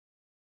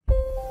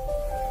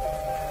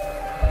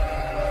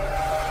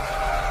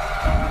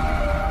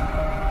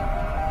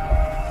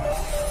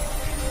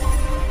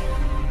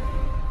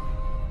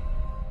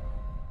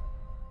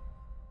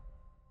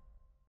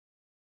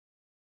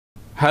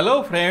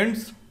Hello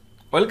friends,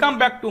 welcome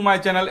back to my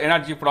channel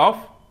EnergyProf.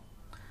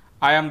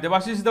 I am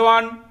Debasish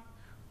Dewan.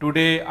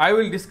 Today I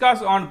will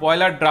discuss on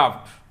boiler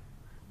draft,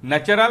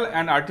 natural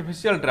and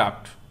artificial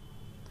draft.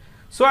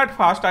 So at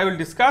first I will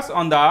discuss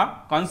on the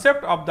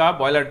concept of the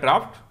boiler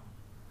draft,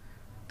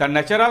 the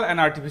natural and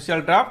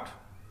artificial draft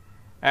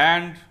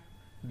and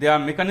their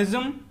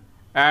mechanism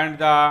and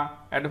the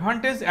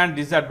advantages and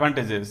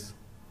disadvantages.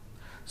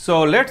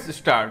 So let's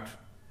start.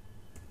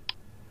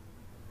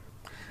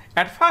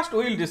 At first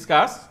we will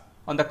discuss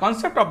on the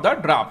concept of the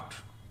draft.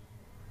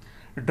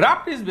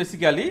 Draft is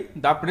basically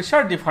the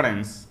pressure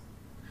difference.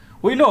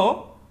 We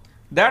know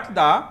that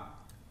the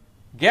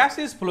gas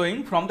is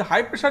flowing from the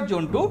high pressure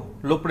zone to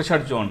low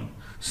pressure zone.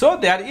 So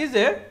there is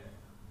a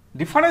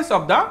difference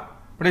of the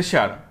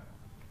pressure.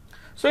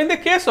 So in the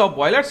case of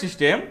boiler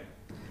system,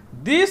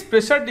 this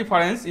pressure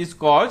difference is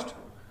caused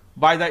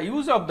by the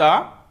use of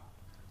the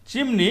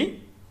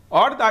chimney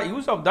or the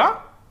use of the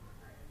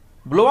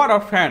blower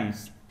or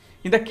fans.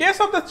 In the case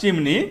of the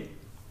chimney,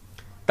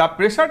 the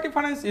pressure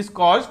difference is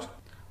caused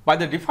by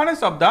the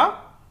difference of the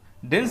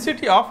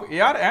density of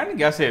air and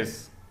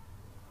gases.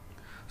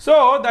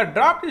 So the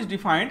draft is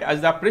defined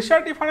as the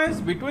pressure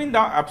difference between the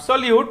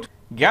absolute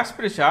gas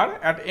pressure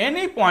at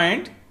any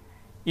point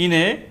in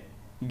a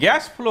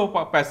gas flow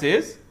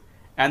passage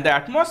and the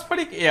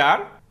atmospheric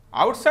air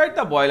outside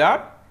the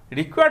boiler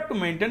required to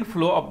maintain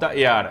flow of the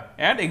air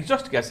and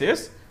exhaust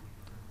gases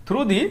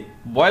through the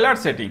boiler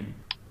setting.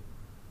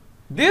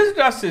 This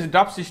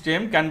draft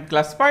system can be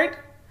classified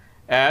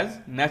as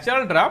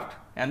natural draft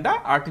and the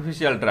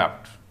artificial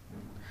draft.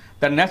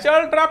 The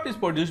natural draft is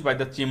produced by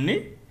the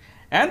chimney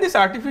and this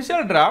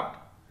artificial draft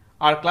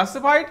are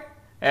classified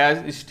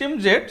as steam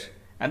jet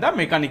and the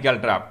mechanical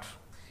draft.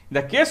 In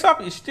the case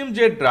of steam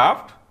jet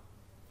draft,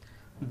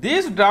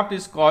 this draft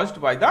is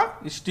caused by the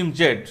steam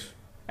jet,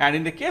 and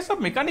in the case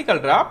of mechanical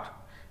draft,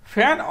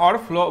 fan or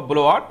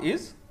blower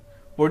is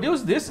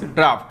produce this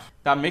draft.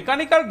 The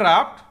mechanical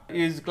draft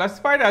is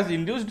classified as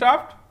induced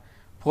draft,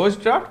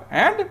 forced draft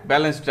and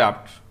balanced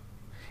draft.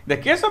 In the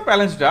case of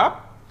balanced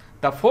draft,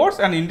 the forced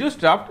and induced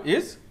draft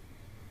is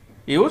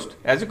used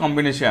as a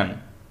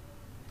combination.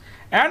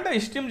 And the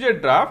steam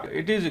jet draft,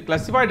 it is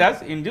classified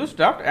as induced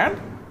draft and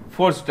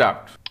forced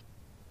draft.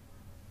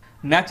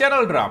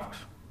 Natural draft.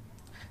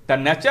 The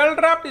natural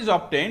draft is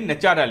obtained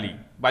naturally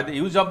by the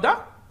use of the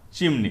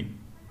chimney.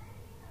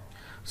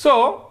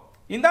 So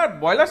in the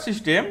boiler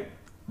system,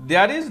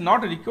 there is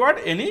not required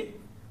any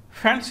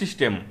fan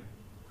system.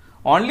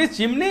 Only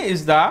chimney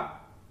is the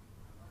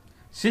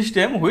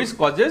system which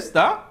causes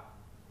the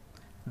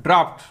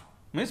draft,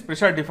 means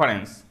pressure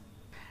difference.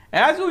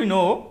 As we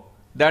know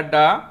that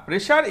the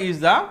pressure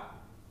is the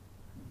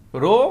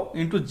rho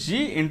into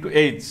G into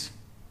H.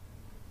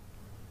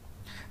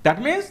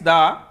 That means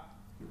to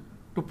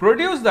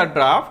produce the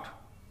draft,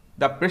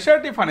 the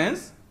pressure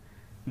difference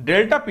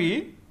delta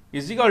P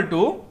is equal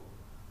to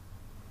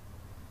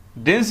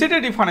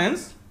density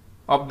difference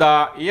of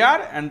the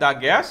air and the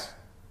gas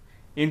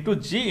into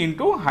G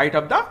into height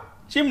of the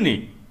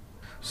chimney.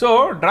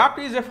 So draft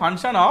is a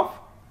function of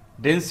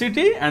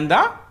density and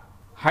the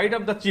height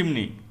of the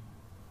chimney.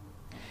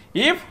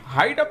 If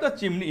height of the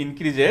chimney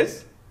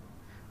increases,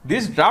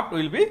 this draft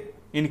will be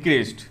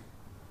increased.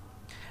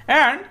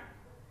 And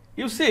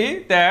you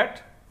see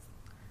that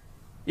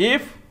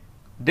if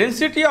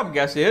density of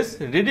gases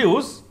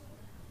reduce,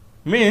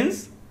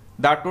 means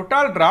the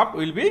total draft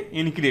will be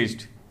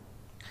increased.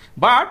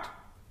 But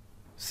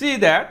see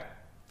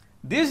that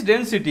this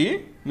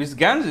density, means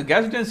gas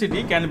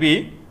density, can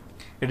be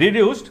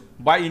reduced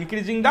by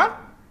increasing the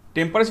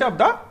temperature of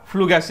the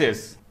flue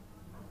gases.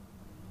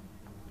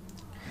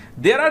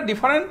 There are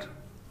different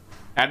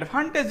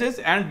advantages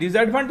and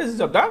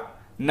disadvantages of the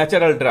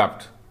natural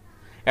draft.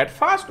 At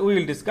first we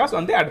will discuss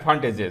on the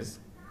advantages.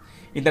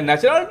 In the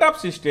natural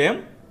draft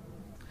system,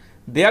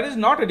 there is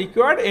not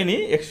required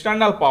any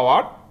external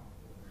power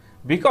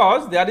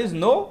because there is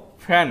no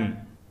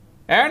fan,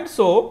 and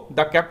so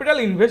the capital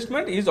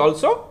investment is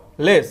also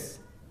less,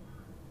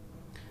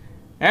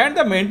 and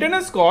the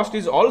maintenance cost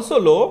is also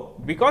low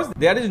because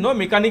there is no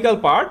mechanical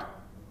part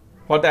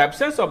for the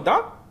absence of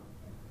the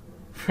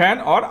fan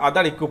or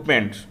other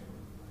equipment.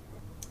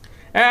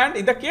 And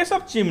in the case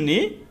of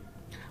chimney,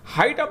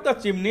 height of the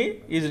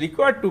chimney is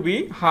required to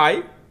be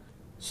high,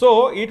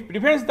 so it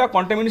prevents the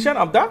contamination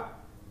of the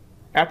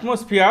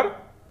atmosphere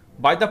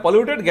by the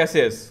polluted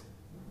gases,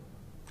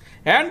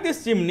 and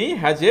this chimney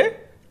has a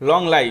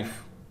long life.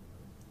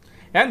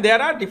 And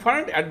there are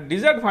different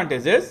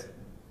disadvantages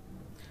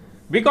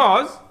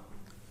because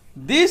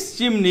this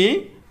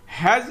chimney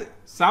has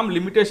some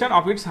limitation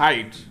of its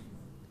height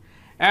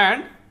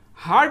and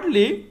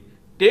hardly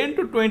 10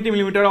 to 20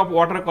 millimeter of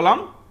water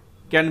column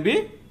can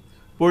be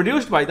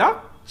produced by the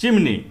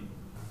chimney.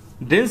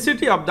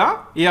 Density of the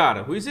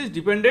air, which is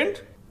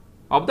dependent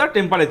of the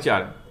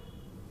temperature.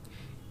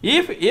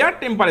 If air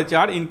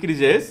temperature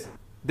increases,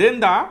 then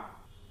the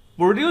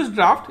produced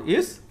draft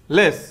is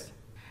less.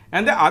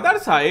 And the other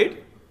side,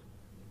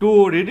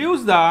 to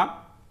reduce the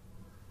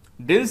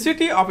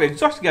density of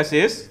exhaust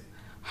gases,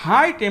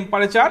 high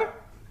temperature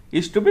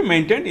is to be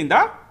maintained in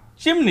the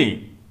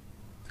chimney,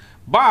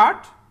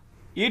 but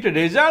it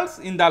results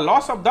in the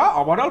loss of the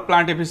overall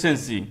plant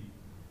efficiency,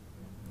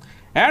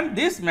 and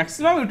this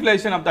maximum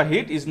utilization of the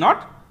heat is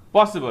not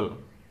possible.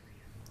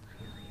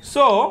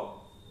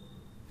 So,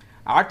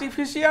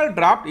 artificial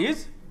draft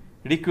is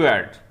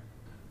required.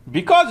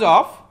 Because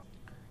of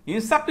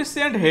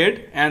insufficient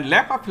head and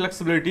lack of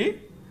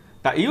flexibility,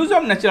 the use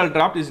of natural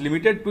draft is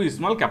limited to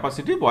small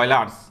capacity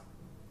boilers.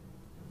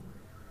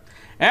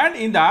 And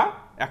in the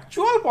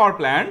actual power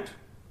plant,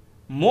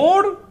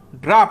 more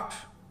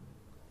draft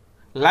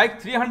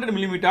like 300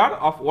 millimeter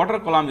of water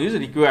column is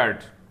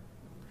required.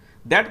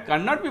 That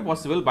cannot be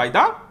possible by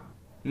the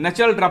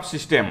natural draft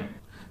system.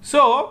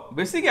 So,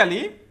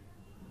 basically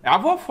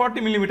above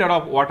 40 millimeter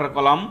of water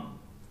column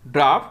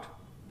draft,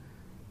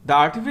 the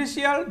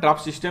artificial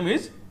draft system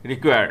is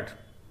required.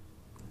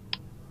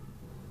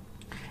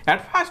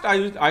 At first, I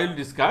will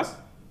discuss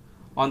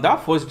on the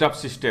forced draft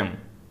system.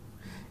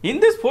 In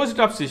this forced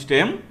draft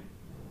system,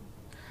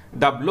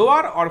 the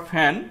blower or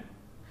fan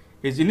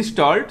is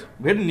installed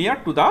very near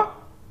to the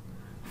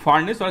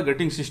furnace or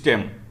grating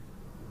system,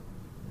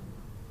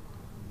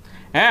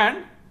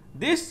 and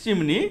this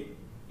chimney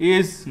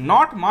is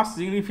not much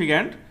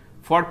significant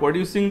for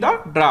producing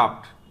the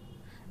draft,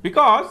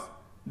 because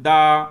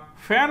the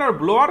fan or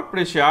blower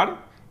pressure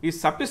is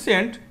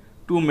sufficient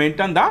to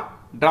maintain the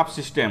draft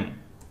system.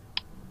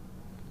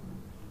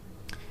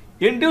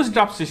 Induced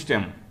draft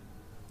system.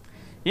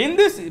 In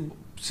this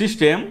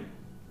system,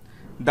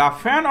 the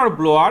fan or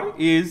blower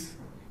is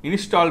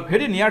installed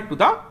very near to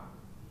the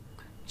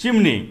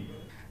chimney.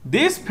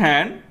 This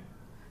fan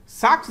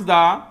sucks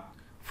the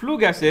flue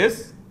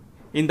gases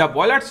in the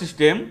boiler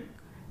system,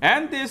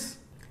 and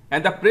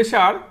the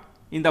pressure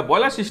in the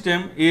boiler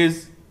system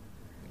is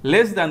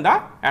less than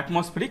the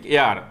atmospheric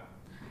air,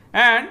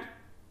 and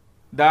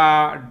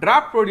the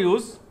draft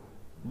produced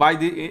by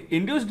the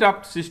induced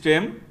draft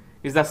system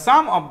is the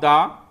sum of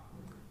the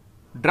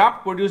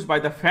draft produced by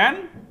the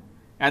fan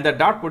and the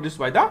draft produced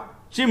by the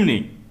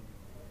chimney.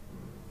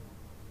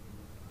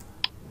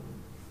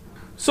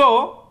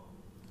 So,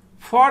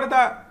 for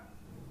the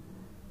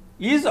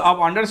ease of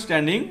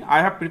understanding, I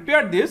have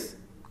prepared this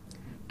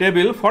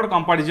table for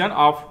comparison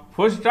of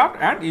forced draft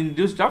and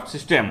induced draft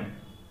system.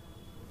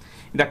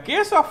 In the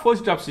case of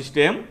forced draft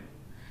system,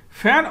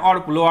 fan or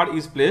blower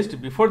is placed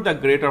before the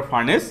grate or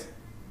furnace,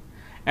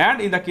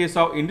 and in the case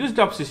of induced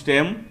draft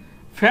system,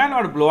 fan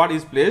or blower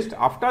is placed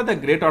after the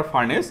grate or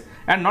furnace,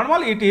 and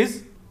normally it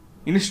is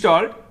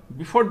installed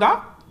before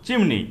the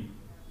chimney.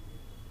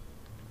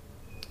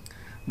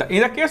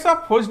 In the case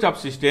of forced draft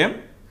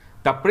system,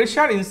 the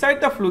pressure inside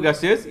the flue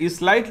gases is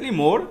slightly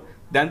more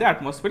than the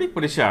atmospheric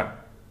pressure,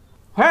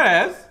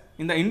 whereas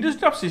in the induced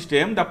draft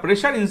system, the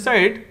pressure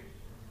inside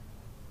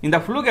in the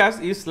flue gas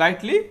is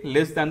slightly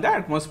less than the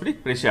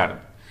atmospheric pressure,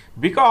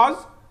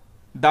 because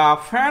the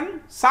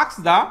fan sucks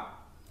the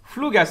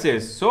flue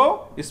gases.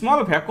 So, a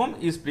small vacuum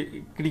is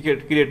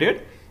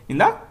created in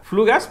the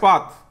flue gas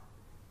path.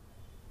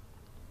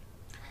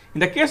 In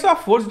the case of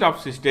forced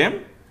draft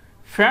system,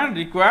 fan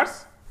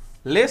requires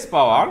less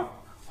power,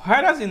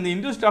 whereas in the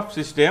induced draft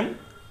system,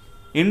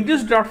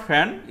 induced draft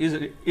fan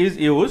is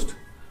used,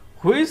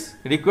 which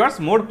requires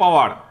more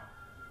power.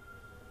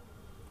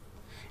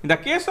 In the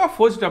case of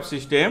forced draft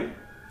system,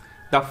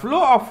 the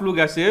flow of flue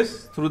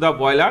gases through the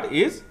boiler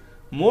is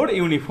more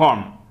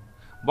uniform,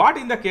 but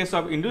in the case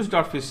of induced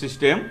draft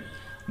system,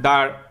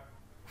 the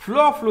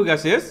flow of flue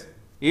gases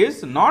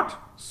is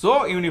not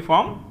so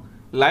uniform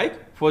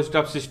like forced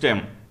draft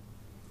system.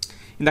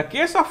 In the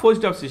case of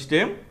forced draft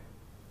system,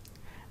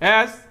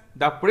 as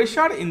the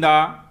pressure in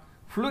the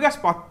flue gas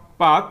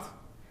path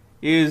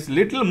is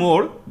little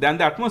more than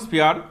the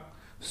atmosphere,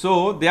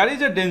 so there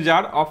is a danger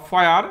of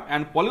fire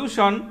and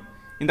pollution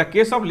in the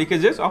case of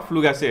leakages of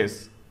flue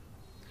gases,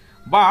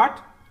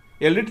 but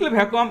a little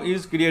vacuum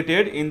is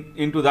created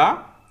into the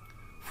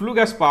flue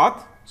gas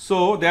path,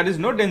 so there is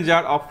no danger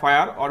of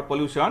fire or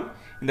pollution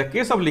in the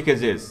case of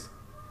leakages,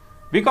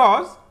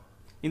 because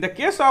in the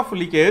case of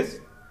leakage,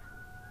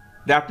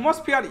 the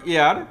atmosphere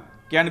air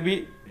can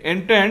be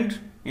entered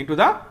into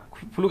the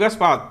flue gas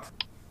path.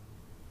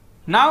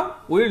 Now,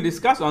 we will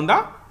discuss on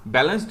the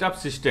balanced draft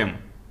system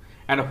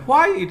and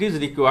why it is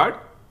required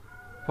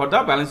for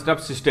the balanced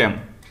draft system.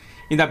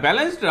 In the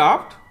balanced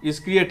draft is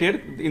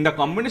created in the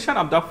combination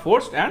of the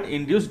forced and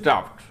induced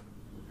draft.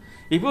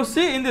 If you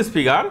see in this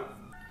figure,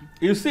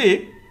 you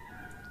see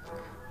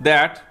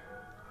that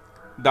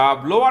the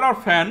blower or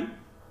fan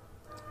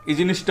is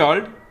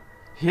installed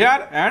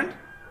here and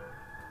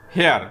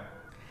here,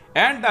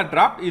 and the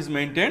draft is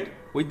maintained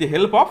with the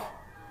help of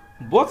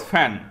both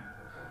fan.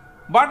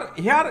 But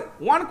here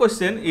one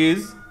question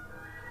is,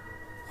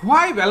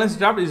 why balanced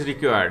draft is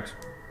required?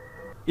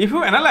 If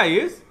you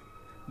analyze,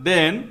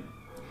 then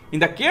in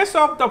the case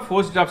of the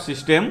forced draft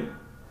system,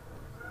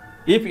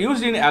 if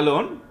used in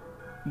alone,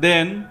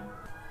 then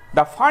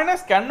the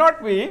furnace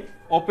cannot be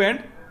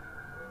opened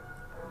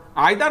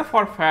either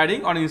for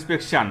firing or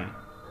inspection,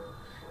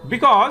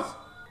 because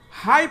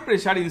high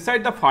pressure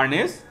inside the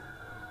furnace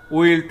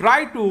will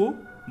try to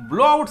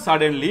blow out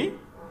suddenly,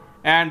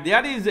 and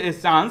there is a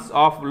chance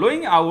of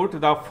blowing out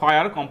the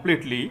fire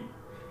completely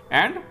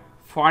and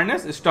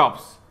furnace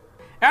stops.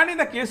 And in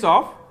the case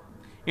of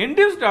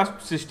induced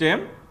draft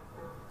system,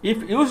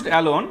 if used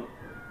alone,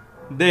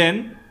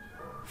 then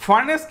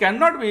furnace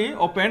cannot be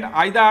opened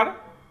either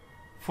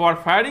for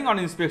firing or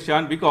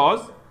inspection,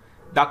 because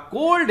the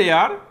cold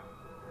air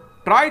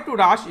try to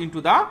rush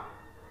into the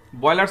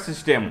boiler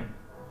system,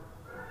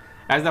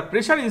 as the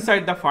pressure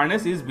inside the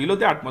furnace is below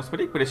the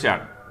atmospheric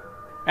pressure,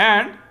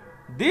 and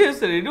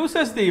this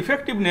reduces the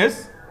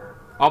effectiveness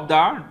of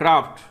the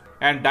draft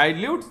and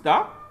dilutes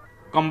the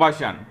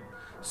combustion.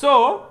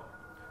 So,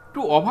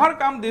 to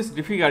overcome these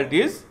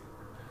difficulties,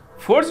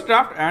 forced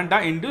draft and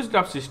the induced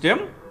draft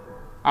system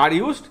are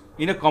used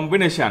in a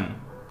combination,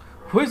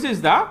 which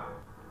is the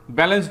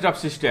balanced draft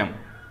system,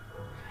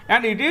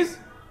 and it is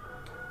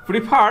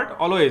preferred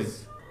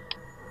always.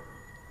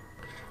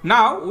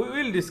 Now, we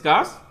will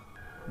discuss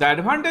the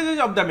advantages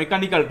of the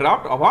mechanical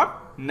draft over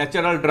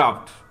natural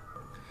draft.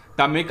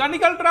 The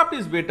mechanical draft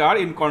is better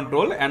in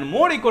control and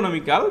more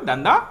economical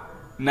than the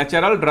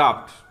natural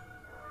draft.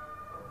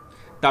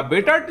 The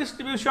better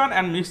distribution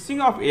and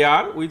mixing of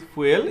air with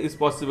fuel is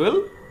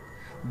possible.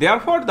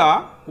 Therefore,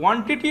 the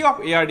quantity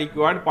of air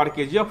required per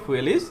kg of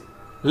fuel is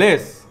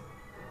less.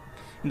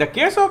 In the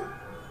case of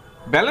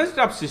balanced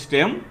draft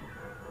system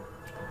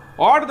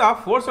or the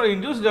forced or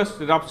induced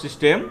draft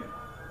system,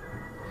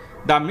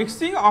 the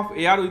mixing of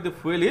air with the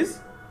fuel is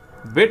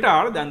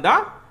better than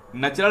the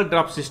natural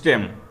draft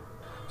system.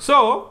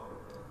 So,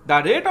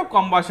 the rate of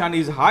combustion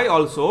is high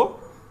also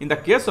in the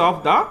case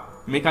of the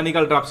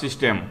mechanical draft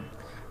system.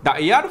 The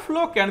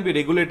airflow can be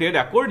regulated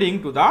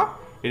according to the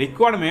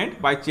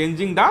requirement by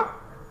changing the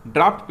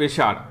draft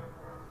pressure.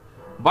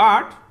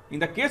 But in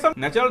the case of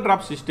natural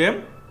draft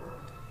system,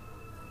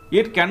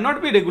 it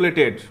cannot be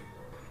regulated,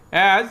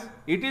 as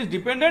it is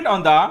dependent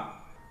on the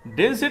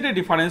density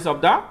difference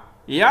of the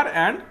air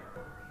and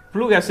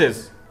flue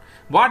gases.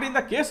 But in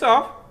the case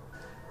of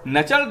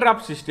natural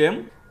draft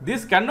system,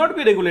 this cannot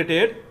be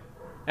regulated,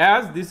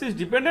 as this is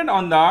dependent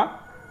on the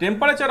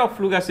temperature of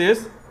flue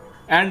gases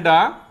and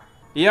the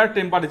air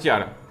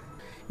temperature.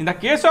 In the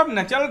case of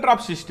natural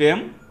draft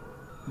system,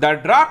 the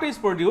draft is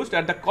produced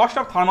at the cost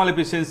of thermal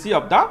efficiency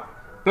of the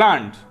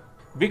plant,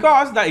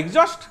 because the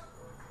exhaust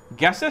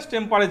gases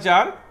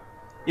temperature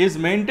is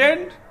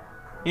maintained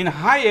in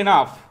high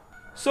enough.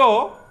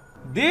 So,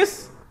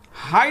 this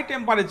high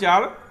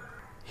temperature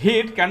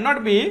heat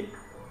cannot be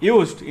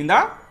used in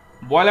the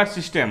boiler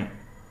system.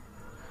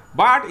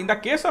 But in the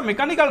case of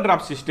mechanical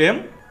draft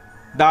system,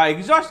 the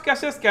exhaust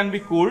gases can be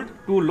cooled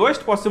to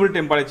lowest possible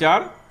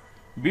temperature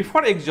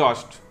before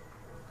exhaust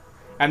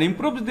and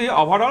improves the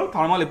overall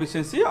thermal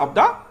efficiency of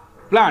the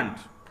plant,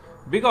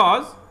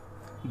 because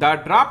the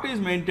draft is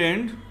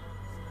maintained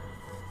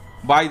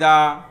by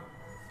the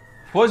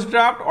forced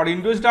draft or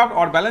induced draft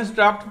or balanced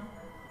draft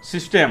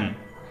system.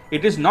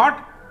 It is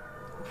not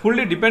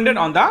fully dependent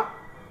on the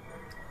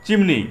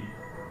chimney.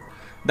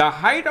 The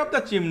height of the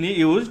chimney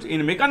used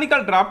in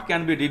mechanical draft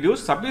can be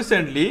reduced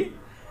sufficiently,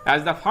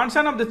 as the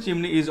function of the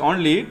chimney is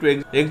only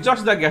to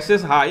exhaust the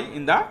gases high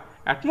in the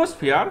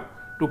atmosphere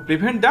to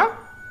prevent the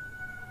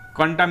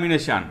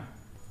contamination.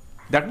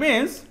 That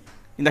means,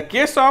 in the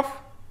case of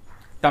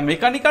the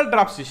mechanical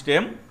draft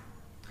system,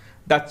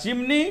 the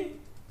chimney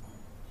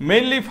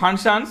mainly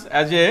functions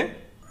as a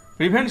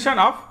prevention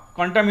of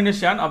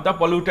contamination of the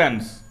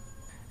pollutants,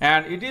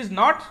 and it is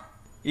not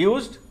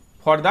used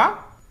for the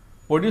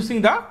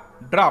producing the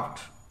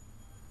draft.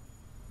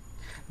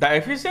 The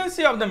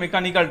efficiency of the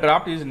mechanical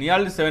draft is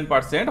nearly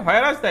 7%,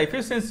 whereas the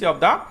efficiency of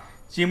the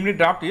chimney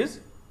draft is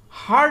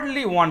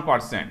hardly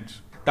 1%.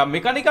 The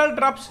mechanical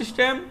draft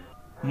system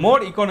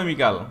more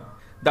economical.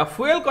 The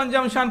fuel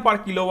consumption per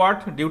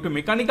kilowatt due to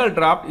mechanical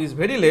draft is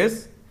very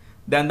less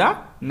than the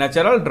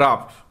natural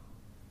draft.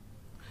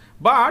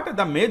 But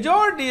the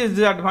major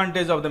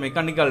disadvantage of the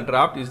mechanical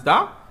draft is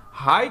the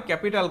high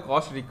capital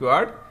cost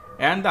required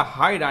and the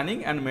high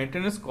running and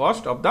maintenance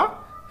cost of the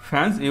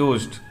fans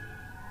used.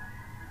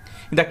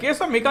 In the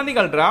case of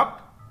mechanical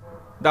draft,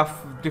 the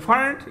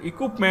different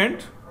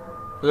equipment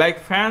like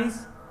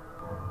fans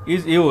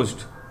is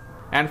used,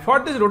 and for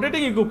this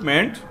rotating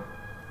equipment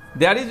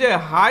there is a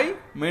high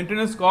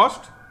maintenance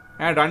cost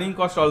and running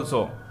cost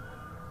also.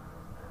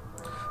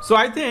 So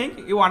I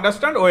think you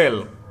understand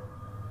well.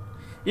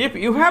 If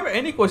you have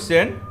any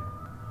question,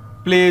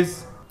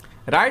 please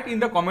write in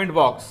the comment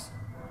box.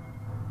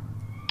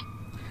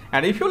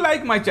 And if you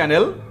like my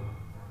channel,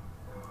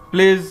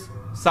 please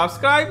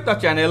subscribe the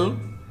channel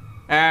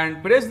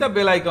and press the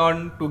bell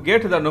icon to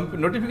get the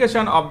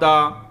notification of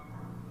the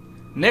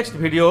next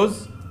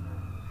videos,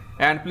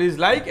 and please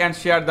like and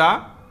share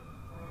the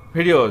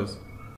videos.